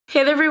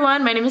Hey there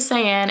everyone, my name is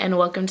Cyan and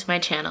welcome to my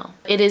channel.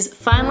 It is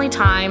finally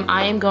time.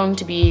 I am going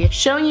to be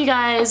showing you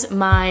guys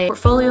my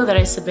portfolio that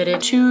I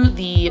submitted to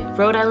the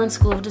Rhode Island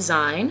School of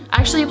Design. I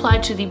actually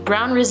applied to the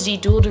Brown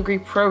RISD dual degree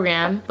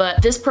program,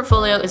 but this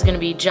portfolio is going to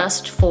be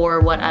just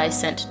for what I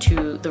sent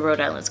to the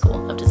Rhode Island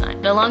School of Design.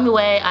 And along the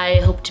way, I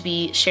hope to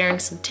be sharing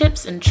some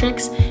tips and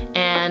tricks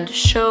and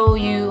show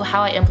you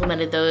how I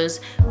implemented those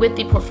with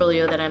the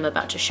portfolio that I'm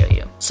about to show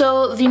you.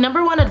 So the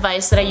number one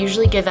advice that I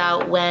usually give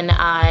out when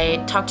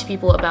I talk to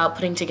people about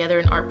putting together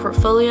an art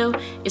portfolio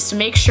is to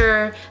make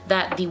sure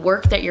that the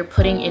work that you're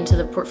putting into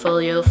the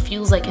portfolio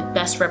feels like it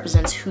best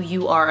represents who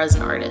you are as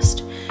an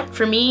artist.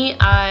 For me,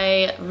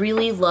 I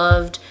really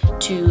loved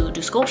to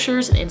do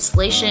sculptures and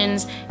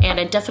installations, and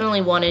I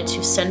definitely wanted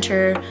to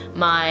center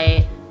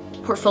my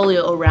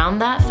portfolio around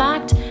that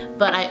fact,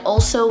 but I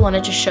also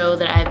wanted to show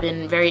that I've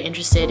been very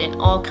interested in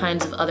all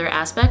kinds of other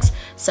aspects,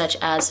 such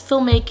as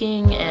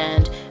filmmaking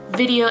and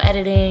video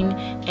editing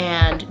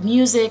and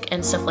music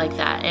and stuff like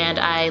that, and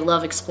I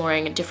love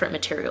exploring different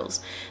materials.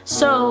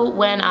 So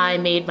when I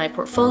made my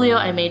portfolio,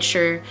 I made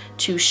sure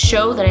to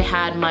show that I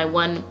had my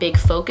one big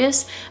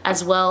focus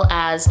as well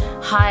as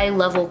high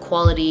level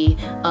quality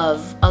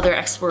of other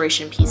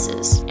exploration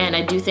pieces. And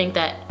I do think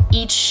that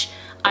each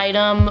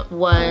item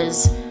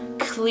was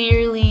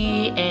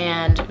clearly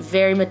and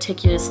very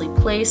meticulously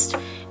placed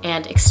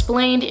and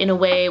explained in a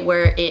way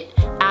where it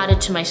added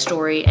to my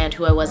story and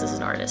who I was as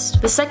an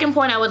artist. The second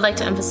point I would like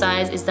to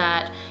emphasize is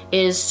that it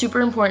is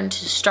super important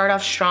to start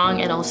off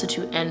strong and also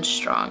to end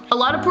strong. A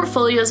lot of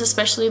portfolios,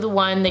 especially the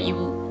one that you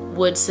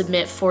would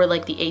submit for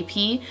like the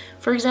AP,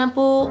 for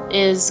example,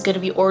 is going to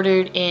be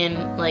ordered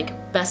in like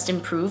best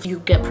improved. You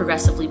get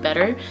progressively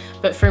better.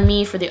 But for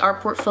me, for the art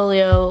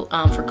portfolio,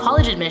 for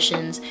college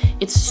admissions,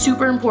 it's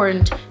super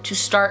important to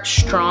start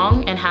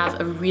strong and have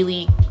a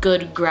really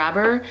good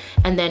grabber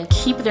and then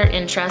keep their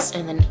interest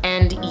and then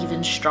end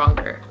even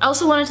stronger. I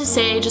also wanted to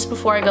say, just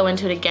before I go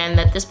into it again,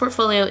 that this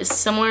portfolio is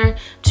similar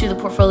to the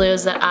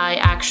portfolios that I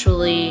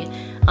actually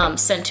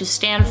sent to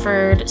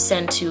Stanford,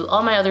 sent to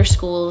all my other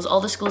schools,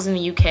 all the schools in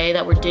the UK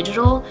that were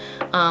digital,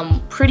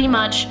 pretty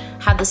much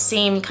had the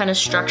same kind of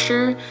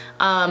structure.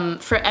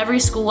 For every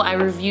school, I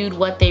reviewed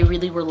what they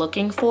really were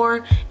looking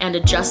for and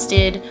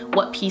adjusted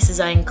what pieces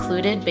I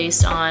included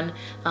based on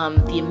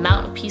the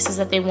amount of pieces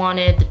that they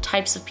wanted, the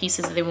types of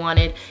pieces that they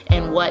wanted,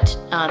 and what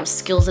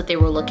skills that they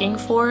were looking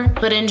for.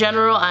 But in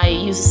general, I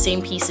used the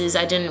same pieces.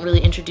 I didn't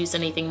really introduce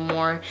anything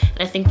more. And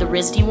I think the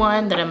RISD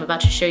one that I'm about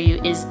to show you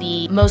is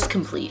the most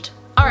complete.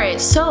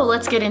 Alright, so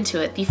let's get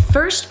into it. The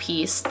first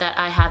piece that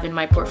I have in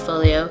my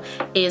portfolio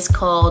is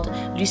called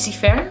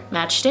Lucifer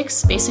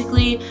Matchsticks.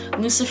 Basically,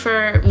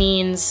 Lucifer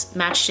means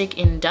matchstick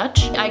in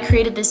Dutch. I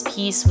created this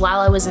piece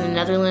while I was in the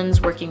Netherlands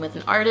working with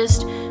an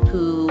artist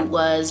who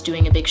was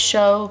doing a big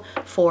show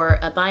for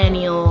a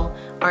biennial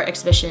art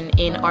exhibition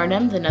in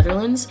Arnhem, the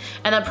Netherlands.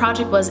 And that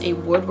project was a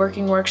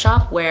woodworking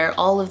workshop where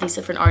all of these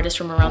different artists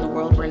from around the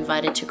world were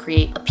invited to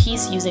create a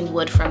piece using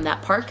wood from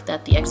that park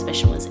that the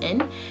exhibition was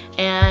in.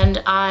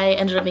 And I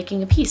ended up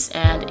making a piece,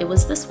 and it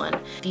was this one.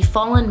 The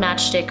fallen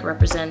matchstick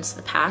represents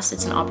the past.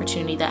 It's an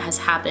opportunity that has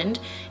happened,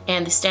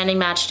 and the standing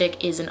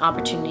matchstick is an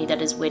opportunity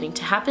that is waiting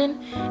to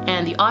happen.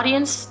 And the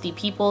audience, the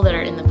people that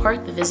are in the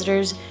park, the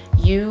visitors,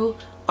 you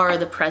are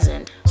the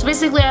present. So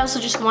basically, I also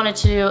just wanted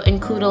to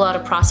include a lot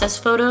of process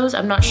photos.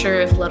 I'm not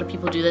sure if a lot of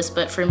people do this,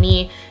 but for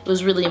me, it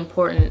was really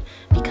important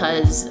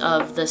because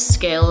of the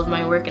scale of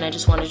my work, and I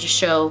just wanted to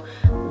show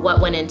what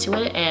went into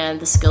it and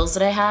the skills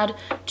that I had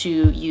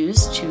to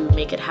use to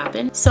make it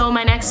happen. So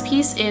my next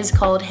piece is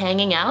called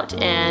Hanging Out,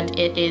 and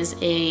it is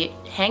a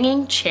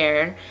hanging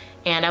chair,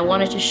 and I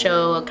wanted to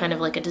show a kind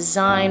of like a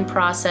design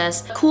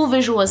process, a cool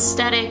visual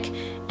aesthetic,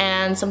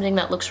 and something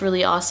that looks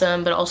really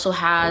awesome but also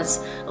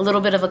has a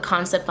little bit of a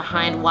concept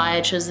behind why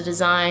I chose the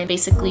design.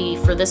 Basically,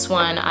 for this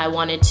one, I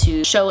wanted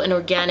to show an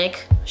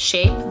organic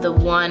shape, the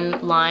one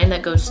line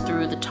that goes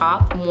through the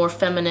top, more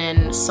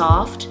feminine,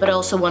 soft, but I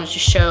also wanted to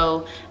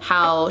show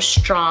how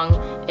strong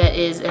it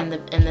is and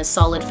the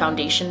solid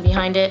foundation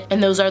behind it.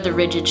 And those are the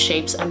rigid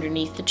shapes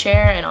underneath the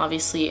chair, and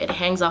obviously it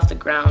hangs off the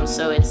ground,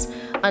 so it's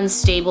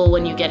unstable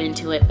when you get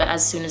into it, but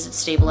as soon as it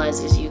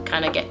stabilizes, you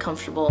kind of get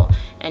comfortable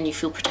and you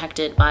feel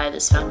protected by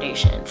this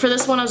foundation. For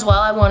this one as well,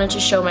 I wanted to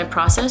show my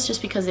process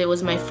just because it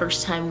was my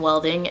first time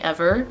welding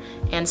ever,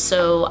 and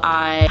so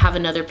I have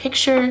another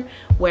picture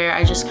where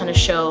I just kind of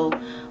show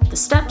the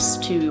steps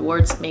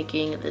towards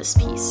making this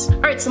piece.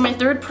 Alright, so my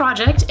third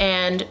project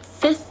and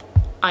fifth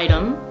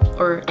item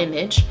or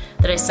image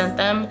that I sent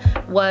them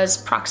was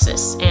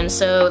Praxis. And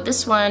so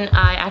this one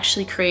I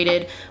actually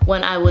created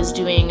when I was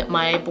doing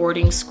my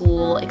boarding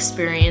school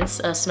experience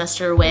a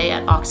semester away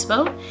at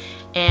Oxbow.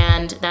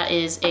 And that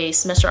is a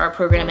semester art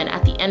program, and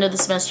at the end of the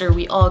semester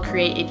we all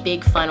create a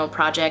big final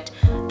project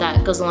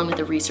that goes along with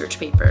a research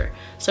paper.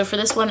 So for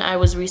this one I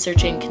was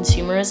researching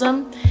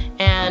consumerism,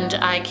 and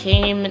I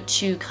came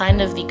to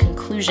kind of the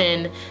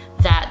conclusion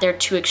that there are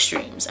two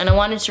extremes, and I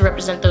wanted to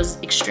represent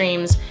those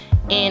extremes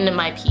in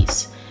my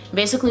piece.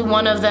 Basically,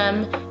 one of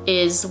them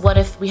is, what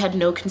if we had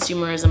no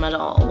consumerism at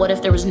all? What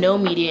if there was no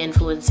media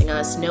influencing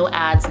us, no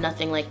ads,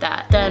 nothing like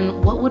that?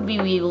 Then what would we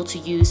be able to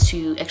use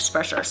to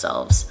express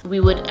ourselves? We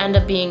would end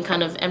up being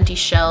kind of empty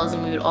shells,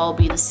 and we would all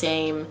be the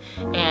same,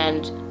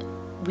 and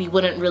we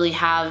wouldn't really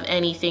have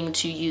anything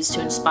to use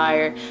to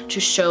inspire, to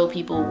show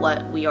people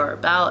what we are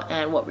about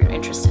and what we're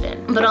interested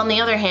in. But on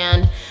the other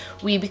hand,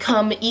 we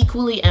become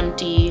equally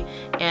empty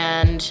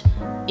and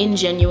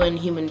ingenuine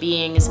human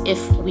beings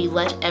if we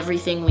let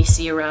everything we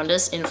see around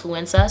us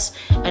influence us,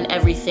 and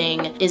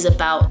everything is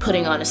about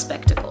putting on a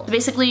spectacle.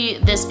 Basically,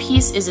 this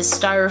piece is a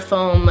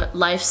styrofoam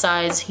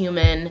life-size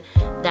human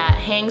that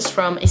hangs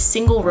from a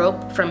single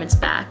rope from its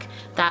back.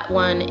 That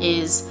one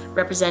is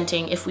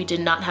representing if we did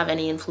not have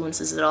any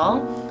influences at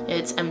all.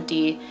 It's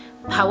empty.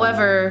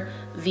 However,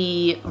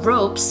 the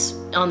ropes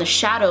on the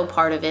shadow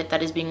part of it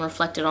that is being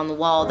reflected on the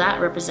wall, that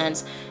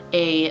represents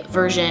a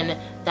version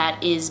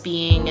that is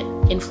being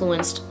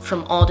influenced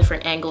from all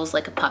different angles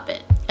like a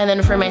puppet. And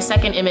then for my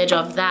second image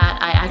of that,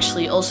 I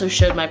actually also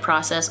showed my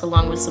process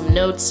along with some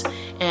notes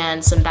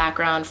and some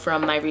background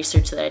from my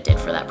research that I did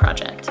for that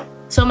project.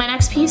 So my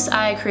next piece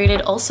I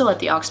created also at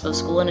the Oxbow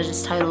School, and it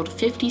is titled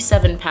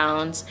 57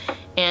 Pounds,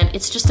 and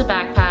it's just a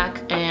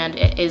backpack and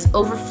it is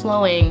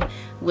overflowing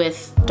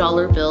with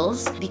dollar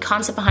bills. The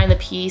concept behind the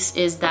piece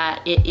is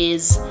that it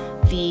is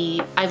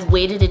I've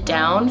weighted it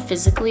down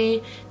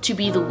physically to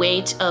be the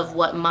weight of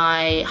what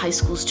my high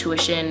school's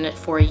tuition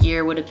for a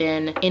year would have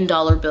been in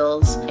dollar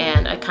bills,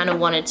 and I kind of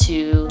wanted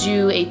to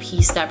do a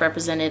piece that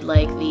represented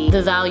like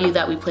the value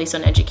that we place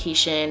on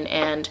education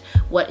and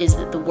what is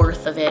the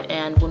worth of it,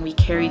 and when we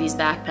carry these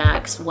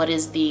backpacks, what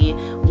is the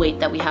weight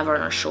that we have on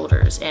our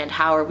shoulders, and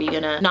how are we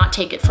gonna not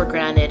take it for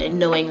granted and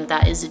knowing that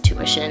that is a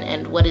tuition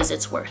and what is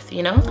its worth,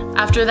 you know?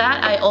 After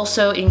that, I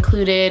also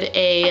included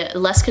a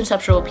less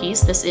conceptual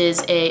piece. This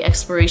is a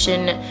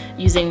exploration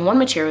using one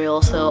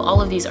material, so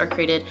all of these are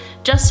created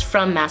just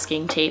from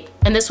masking tape.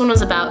 And this one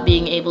was about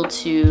being able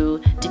to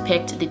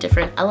depict the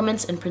different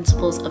elements and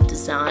principles of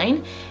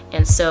design.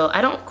 And so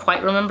I don't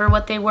quite remember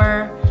what they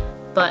were,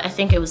 but I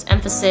think it was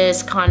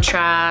emphasis,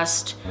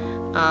 contrast.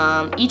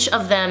 Each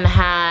of them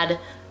had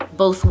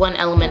both one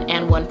element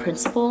and one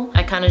principle.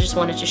 I kind of just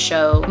wanted to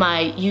show my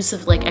use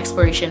of like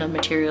exploration of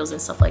materials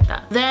and stuff like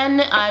that.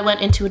 Then I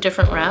went into a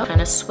different route,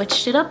 kind of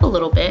switched it up a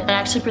little bit. I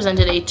actually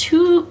presented a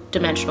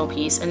two-dimensional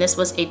piece, and this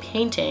was a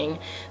painting.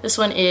 This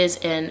one is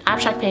an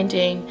abstract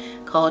painting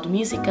called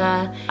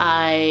Musica.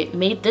 I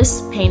made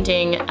this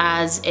painting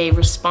as a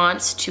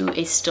response to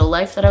a still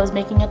life that I was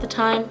making at the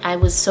time. I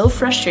was so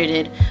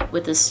frustrated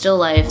with this still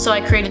life, so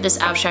I created this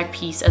abstract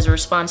piece as a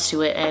response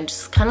to it and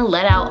just kind of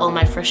let out all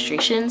my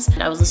frustrations.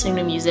 I was listening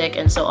to music,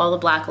 and so all the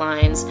black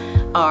lines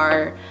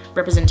are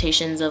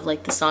representations of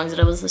like the songs that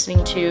I was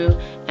listening to,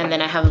 and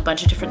then I have a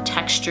bunch of different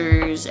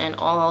textures and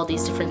all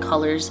these different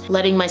colors,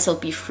 letting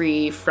myself be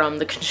free from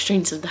the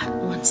constraints of that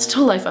one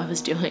still life I was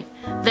doing.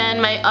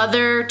 Then my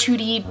other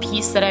 2D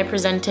piece that I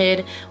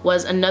presented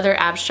was another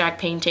abstract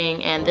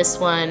painting, and this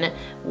one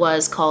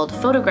was called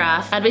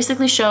Photograph. I'd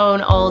basically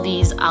shown all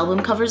these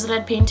album covers that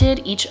I'd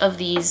painted. Each of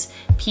these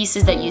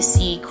pieces that you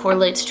see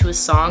correlates to a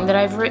song that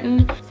I've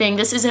written.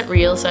 This isn't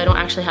real, so I don't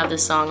actually have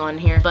this song on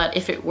here, but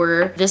if it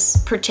were, this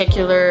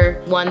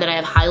particular one that I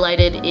have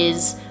highlighted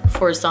is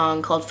for a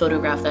song called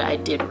Photograph that I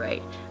did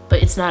write,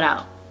 but it's not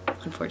out,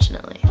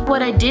 unfortunately.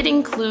 What I did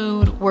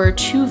include were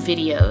two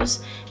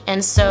videos,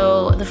 and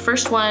so the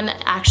first one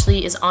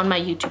actually is on my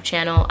YouTube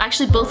channel.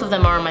 Actually, both of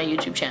them are on my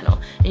YouTube channel,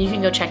 and you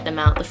can go check them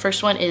out. The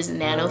first one is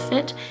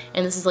NanoFit,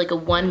 and this is like a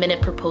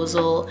 1-minute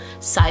proposal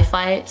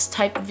sci-fi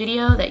type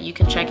video that you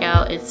can check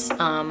out. It's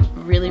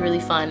really, really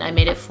fun. I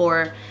made it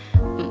for,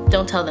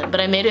 don't tell them,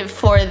 but I made it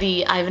for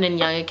the Ivan and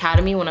Young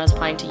Academy when I was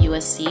applying to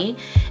USC,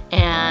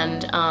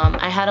 and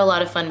I had a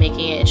lot of fun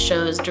making it. It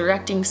shows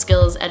directing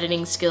skills,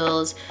 editing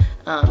skills,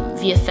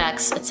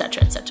 VFX,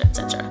 etc, etc,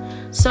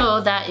 etc.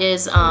 So that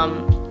is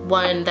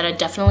one that I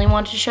definitely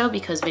wanted to show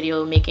because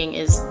video making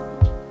is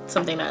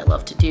something that I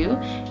love to do,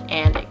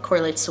 and it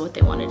correlates to what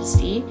they wanted to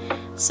see.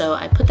 So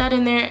I put that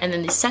in there, and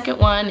then the second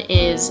one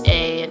is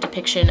a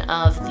depiction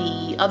of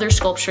the other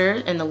sculpture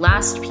in the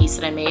last piece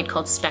that I made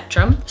called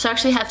Spectrum. So I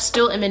actually have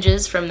still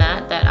images from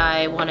that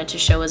I wanted to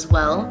show as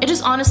well. It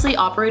just honestly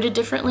operated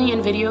differently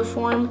in video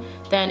form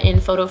than in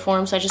photo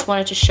form, so I just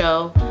wanted to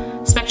show.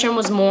 Spectrum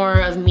was more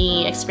of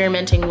me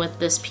experimenting with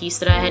this piece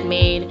that I had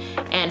made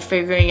and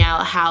figuring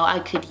out how I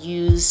could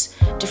use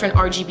different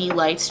RGB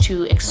lights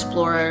to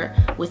explore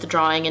with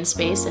drawing in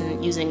space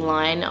and using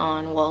line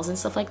on walls and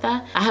stuff like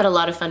that. I had a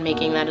lot of fun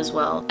making that as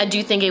well. I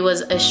do think it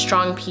was a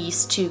strong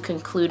piece to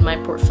conclude my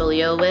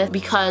portfolio with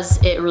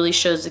because it really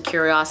shows the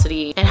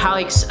curiosity and how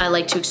I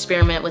like to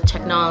experiment with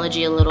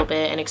technology a little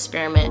bit and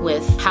experiment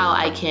with how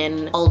I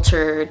can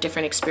alter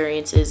different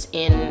experiences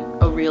in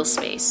a real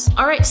space.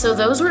 Alright, so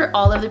those were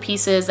all of the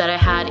pieces that I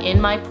had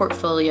in my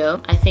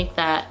portfolio. I think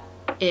that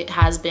it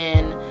has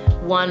been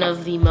one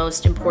of the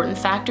most important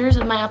factors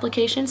of my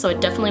application, so I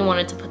definitely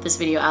wanted to put this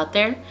video out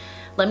there.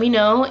 Let me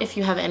know if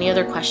you have any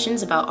other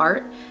questions about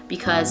art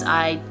because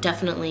I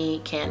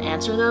definitely can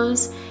answer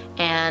those.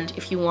 And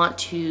if you want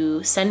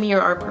to send me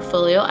your art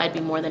portfolio, I'd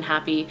be more than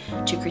happy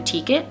to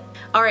critique it.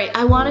 Alright,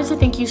 I wanted to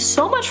thank you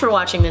so much for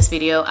watching this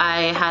video.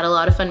 I had a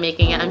lot of fun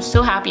making it. I'm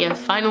so happy I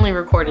finally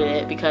recorded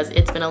it because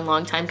it's been a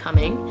long time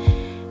coming.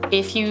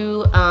 If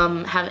you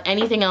have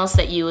anything else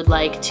that you would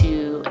like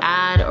to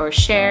add or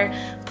share,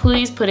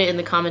 please put it in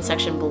the comment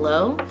section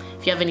below.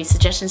 If you have any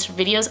suggestions for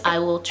videos, I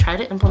will try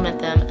to implement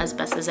them as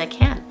best as I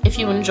can. If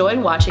you enjoyed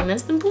watching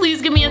this, then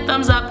please give me a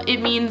thumbs up.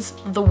 It means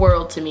the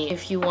world to me.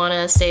 If you want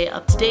to stay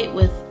up to date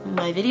with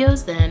my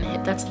videos, then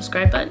hit that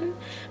subscribe button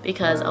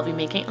because I'll be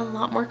making a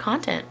lot more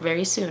content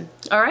very soon.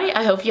 Alright,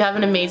 I hope you have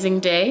an amazing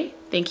day.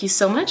 Thank you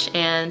so much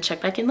and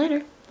check back in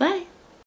later.